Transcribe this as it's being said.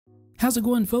How's it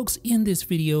going, folks? In this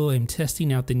video, I'm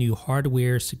testing out the new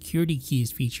hardware security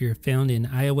keys feature found in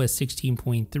iOS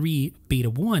 16.3 Beta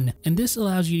 1, and this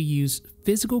allows you to use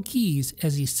physical keys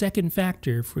as a second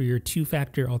factor for your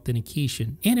two-factor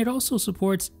authentication. And it also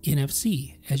supports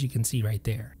NFC, as you can see right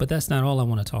there. But that's not all I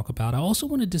want to talk about. I also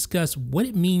want to discuss what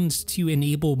it means to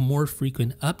enable more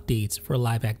frequent updates for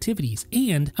live activities,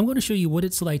 and I'm going to show you what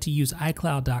it's like to use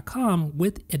iCloud.com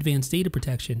with advanced data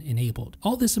protection enabled.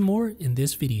 All this and more in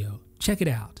this video. Check it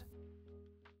out.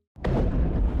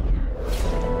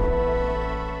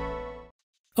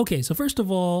 Okay, so first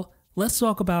of all, let's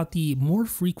talk about the more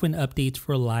frequent updates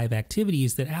for live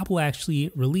activities that Apple actually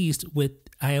released with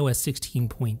iOS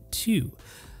 16.2.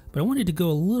 But I wanted to go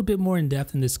a little bit more in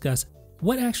depth and discuss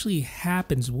what actually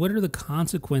happens. What are the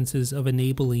consequences of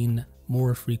enabling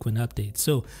more frequent updates?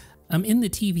 So I'm in the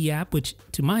TV app, which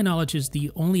to my knowledge is the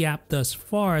only app thus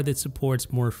far that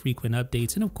supports more frequent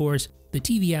updates. And of course, the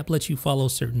TV app lets you follow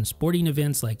certain sporting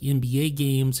events like NBA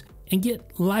games and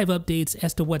get live updates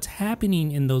as to what's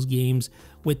happening in those games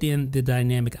within the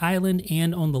dynamic island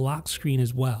and on the lock screen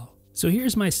as well. So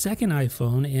here's my second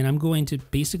iPhone, and I'm going to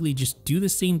basically just do the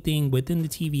same thing within the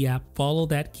TV app, follow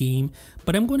that game,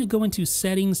 but I'm going to go into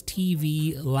settings,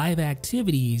 TV, live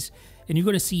activities, and you're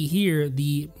going to see here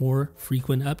the more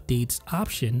frequent updates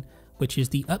option, which is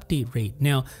the update rate.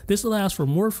 Now, this allows for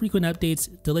more frequent updates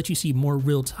to let you see more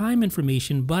real-time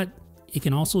information, but it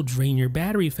can also drain your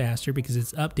battery faster because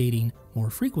it's updating more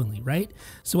frequently, right?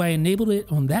 So I enabled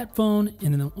it on that phone,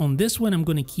 and then on this one, I'm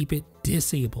going to keep it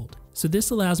disabled. So this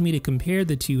allows me to compare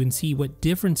the two and see what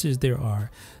differences there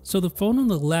are. So the phone on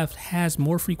the left has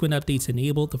more frequent updates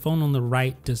enabled, the phone on the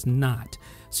right does not.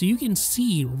 So you can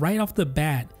see right off the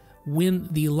bat, when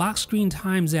the lock screen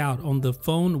times out on the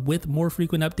phone with more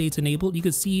frequent updates enabled, you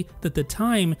can see that the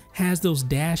time has those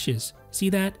dashes.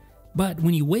 See that? But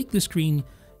when you wake the screen,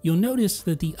 you'll notice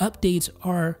that the updates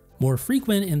are more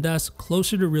frequent and thus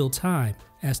closer to real time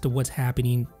as to what's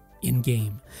happening in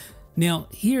game. Now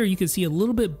here you can see a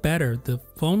little bit better. The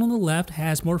phone on the left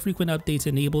has more frequent updates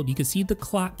enabled. You can see the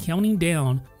clock counting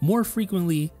down more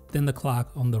frequently than the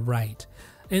clock on the right.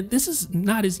 And this is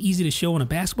not as easy to show in a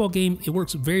basketball game. It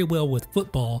works very well with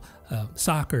football,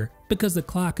 soccer, because the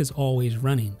clock is always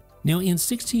running. Now in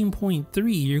 16.3,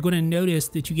 you're going to notice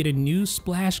that you get a new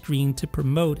splash screen to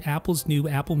promote Apple's new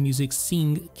Apple Music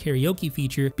Sing karaoke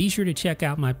feature. Be sure to check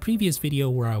out my previous video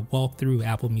where I walk through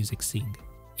Apple Music Sing.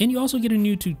 And you also get a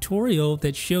new tutorial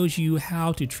that shows you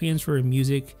how to transfer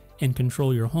music and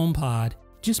control your HomePod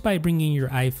just by bringing your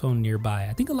iPhone nearby.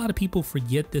 I think a lot of people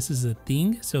forget this is a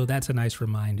thing, so that's a nice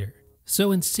reminder.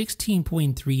 So in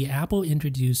 16.3, Apple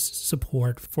introduced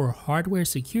support for hardware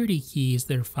security keys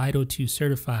that are Fido 2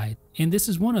 certified. And this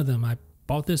is one of them. I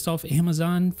bought this off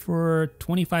Amazon for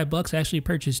 25 bucks. I actually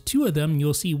purchased two of them.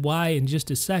 You'll see why in just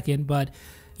a second, but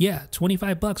yeah,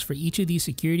 25 bucks for each of these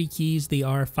security keys. They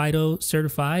are Fido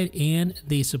certified and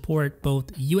they support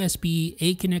both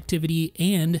USB-A connectivity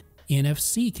and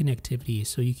NFC connectivity,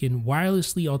 so you can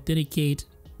wirelessly authenticate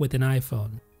with an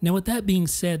iPhone. Now with that being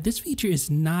said, this feature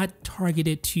is not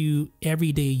targeted to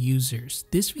everyday users.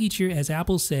 This feature, as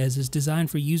Apple says, is designed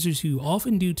for users who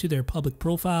often, due to their public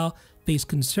profile, face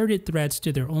concerted threats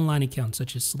to their online accounts,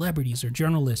 such as celebrities or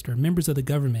journalists or members of the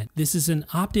government. This is an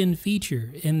opt-in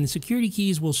feature, and the security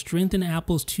keys will strengthen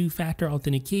Apple's two-factor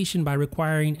authentication by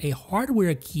requiring a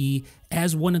hardware key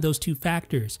as one of those two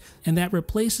factors, and that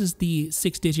replaces the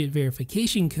 6-digit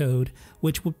verification code,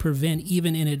 which would prevent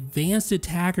even an advanced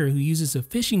attacker who uses a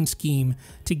phishing scheme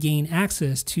to gain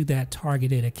access to that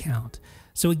targeted account.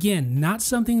 So again, not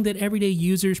something that everyday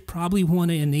users probably want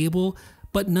to enable,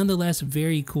 but nonetheless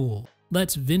very cool.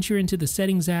 Let's venture into the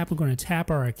settings app. We're going to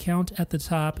tap our account at the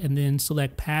top and then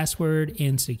select password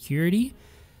and security.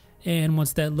 And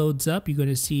once that loads up, you're going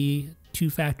to see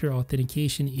two-factor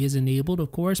authentication is enabled,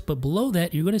 of course, but below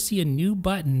that, you're going to see a new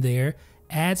button there,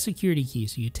 add security key.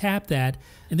 So you tap that,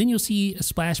 and then you'll see a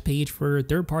splash page for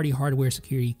third-party hardware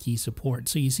security key support.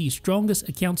 So you see strongest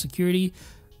account security.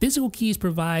 Physical keys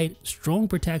provide strong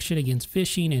protection against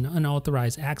phishing and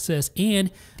unauthorized access,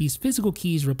 and these physical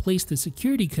keys replace the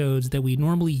security codes that we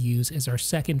normally use as our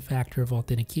second factor of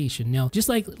authentication. Now, just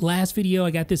like last video, I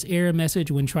got this error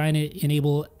message when trying to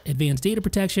enable advanced data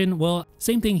protection. Well,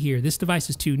 same thing here. This device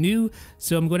is too new,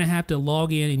 so I'm going to have to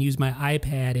log in and use my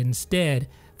iPad instead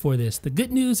for this. The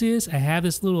good news is I have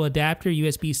this little adapter,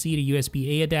 USB-C to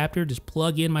USB-A adapter, just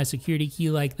plug in my security key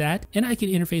like that, and I can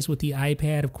interface with the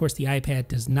iPad. Of course, the iPad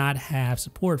does not have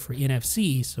support for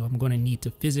NFC, so I'm going to need to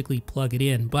physically plug it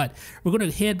in, but we're going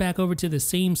to head back over to the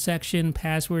same section,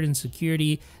 password and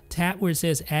security, tap where it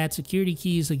says add security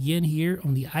keys again here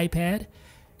on the iPad,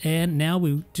 And now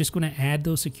we're just going to add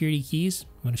those security keys.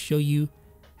 I'm going to show you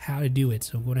how to do it.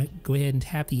 So I'm going to go ahead and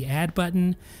tap the add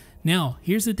button. Now,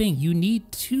 here's the thing. You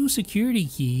need 2 security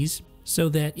keys so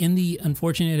that in the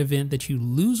unfortunate event that you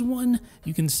lose one,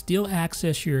 you can still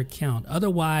access your account.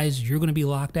 Otherwise, you're going to be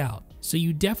locked out. So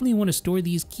you definitely want to store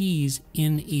these keys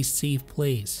in a safe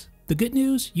place. The good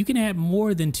news, you can add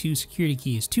more than 2 security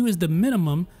keys. 2 is the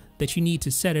minimum that you need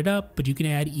to set it up, but you can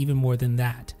add even more than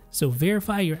that. So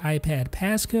verify your iPad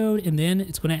passcode, and then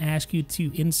it's going to ask you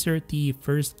to insert the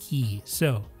first key.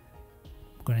 So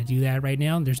I'm going to do that right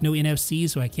now. There's no NFC,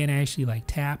 so I can't actually like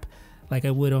tap like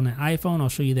I would on an iPhone. I'll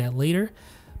show you that later.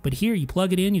 But here you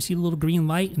plug it in, you see the little green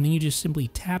light, and then you just simply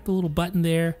tap the little button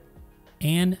there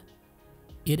and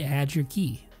it adds your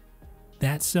key.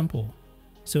 That's simple.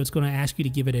 So it's going to ask you to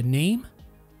give it a name.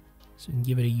 So you can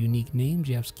give it a unique name,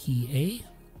 Jeff's key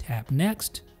A. Tap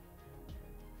next.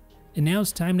 And now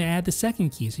it's time to add the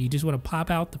second key. So you just want to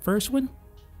pop out the first one,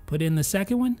 put in the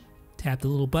second one, tap the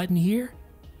little button here,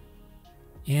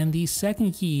 and the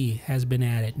second key has been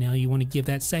added. Now you want to give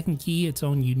that second key its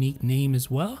own unique name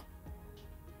as well.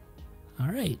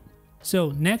 All right.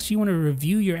 So next you want to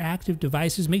review your active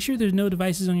devices. Make sure there's no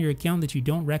devices on your account that you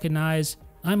don't recognize.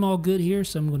 I'm all good here,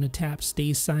 so I'm going to tap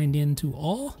stay signed in to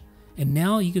all. And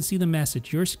now you can see the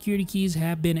message. Your security keys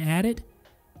have been added.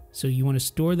 So you want to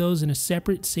store those in a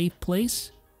separate safe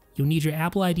place. You'll need your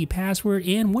Apple ID password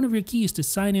and one of your keys to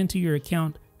sign into your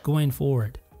account going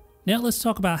forward. Now let's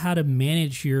talk about how to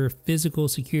manage your physical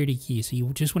security keys. So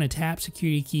you just want to tap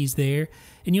security keys there,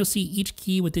 and you'll see each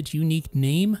key with its unique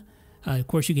name. Of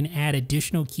course, you can add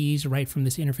additional keys right from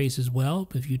this interface as well.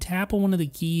 But if you tap on one of the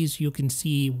keys, you can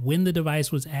see when the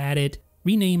device was added,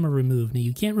 rename or remove. Now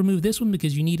you can't remove this one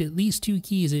because you need at least 2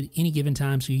 keys at any given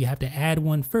time, so you have to add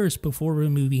one first before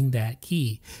removing that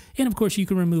key. And of course you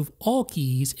can remove all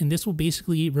keys, and this will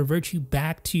basically revert you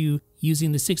back to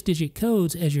using the 6-digit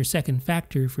codes as your second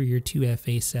factor for your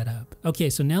 2FA setup. Okay,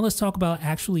 so now let's talk about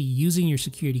actually using your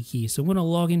security key. So I'm going to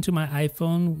log into my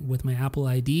iPhone with my Apple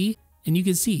ID, and you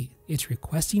can see it's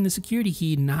requesting the security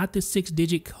key, not the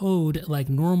 6-digit code like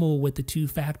normal with the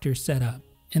 2-factor setup.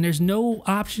 And there's no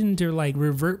option to like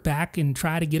revert back and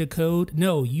try to get a code.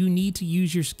 No, you need to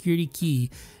use your security key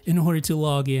in order to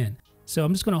log in. So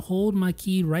I'm just going to hold my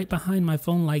key right behind my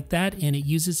phone like that, and it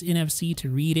uses NFC to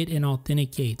read it and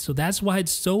authenticate. So that's why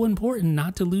it's so important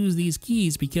not to lose these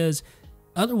keys, because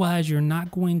otherwise you're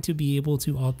not going to be able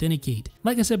to authenticate.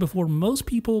 Like I said before, most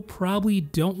people probably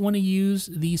don't want to use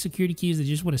these security keys. They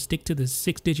just want to stick to the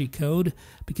 6-digit code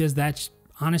because that's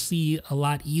honestly a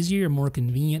lot easier and more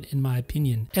convenient in my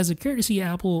opinion. As a courtesy,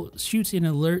 Apple shoots an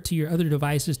alert to your other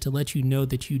devices to let you know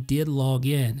that you did log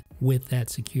in with that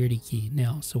security key.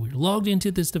 Now, so we're logged into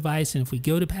this device, and if we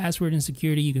go to password and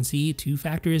security, you can see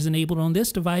 2-factor is enabled on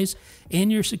this device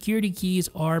and your security keys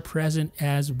are present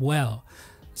as well.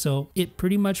 So it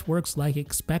pretty much works like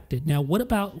expected. Now, what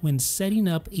about when setting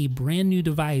up a brand new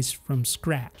device from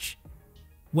scratch?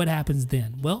 What happens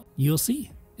then? Well, you'll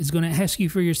see. It's going to ask you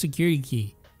for your security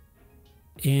key,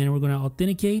 and we're going to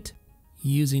authenticate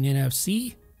using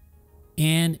NFC,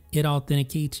 and it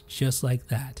authenticates just like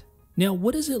that. Now,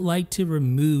 what is it like to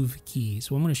remove keys?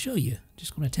 Well, I'm going to show you.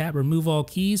 Just going to tap remove all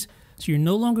keys. So you're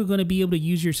no longer going to be able to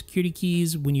use your security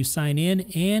keys when you sign in,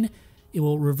 and it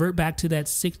will revert back to that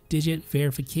 6-digit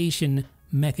verification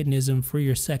mechanism for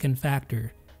your second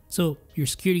factor. So your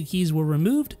security keys were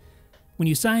removed. When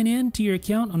you sign in to your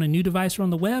account on a new device or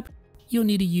on the web, you'll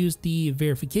need to use the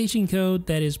verification code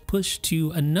that is pushed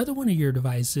to another one of your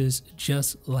devices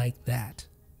just like that.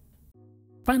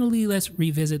 Finally, let's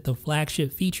revisit the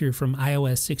flagship feature from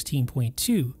iOS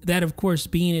 16.2, that of course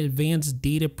being advanced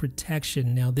data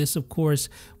protection. Now this of course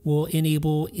will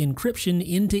enable encryption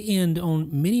end-to-end on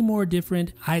many more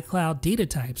different iCloud data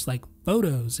types like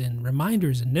photos and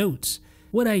reminders and notes.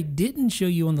 What I didn't show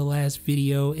you on the last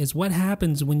video is what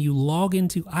happens when you log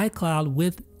into iCloud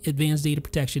with advanced data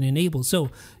protection enabled. So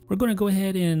we're going to go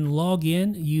ahead and log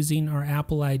in using our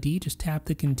Apple ID. Just tap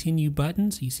the continue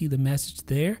button so you see the message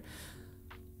there.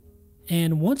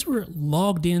 And once we're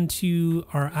logged into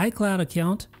our iCloud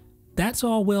account, that's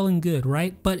all well and good,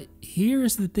 right? But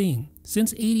here's the thing.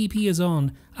 Since ADP is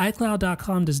on,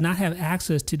 iCloud.com does not have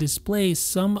access to display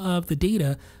some of the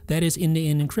data that is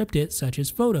end-to-end encrypted, such as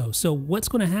photos. So what's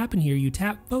going to happen here, you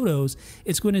tap photos,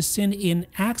 it's going to send in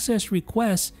access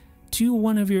requests to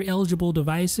one of your eligible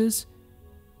devices.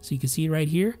 So you can see right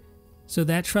here. So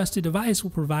that trusted device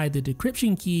will provide the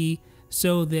decryption key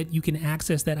so that you can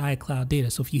access that iCloud data.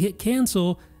 So if you hit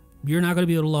cancel, you're not going to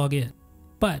be able to log in.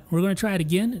 But we're going to try it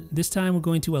again. This time we're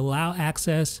going to allow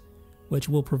access, which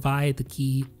will provide the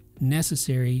key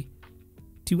necessary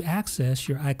to access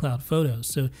your iCloud photos.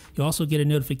 So you also get a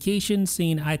notification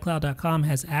saying iCloud.com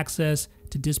has access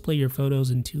to display your photos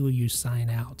until you sign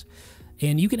out.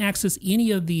 And you can access any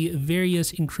of the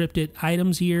various encrypted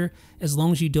items here as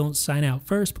long as you don't sign out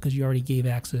first, because you already gave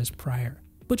access prior.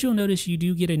 But you'll notice you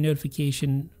do get a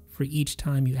notification for each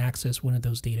time you access one of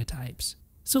those data types.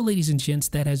 So ladies and gents,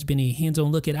 that has been a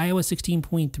hands-on look at iOS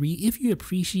 16.3. If you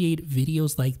appreciate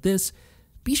videos like this,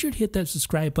 be sure to hit that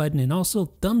subscribe button and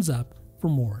also thumbs up for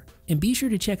more. And be sure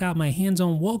to check out my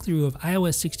hands-on walkthrough of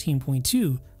iOS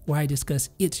 16.2, where I discuss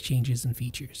its changes and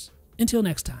features. Until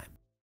next time.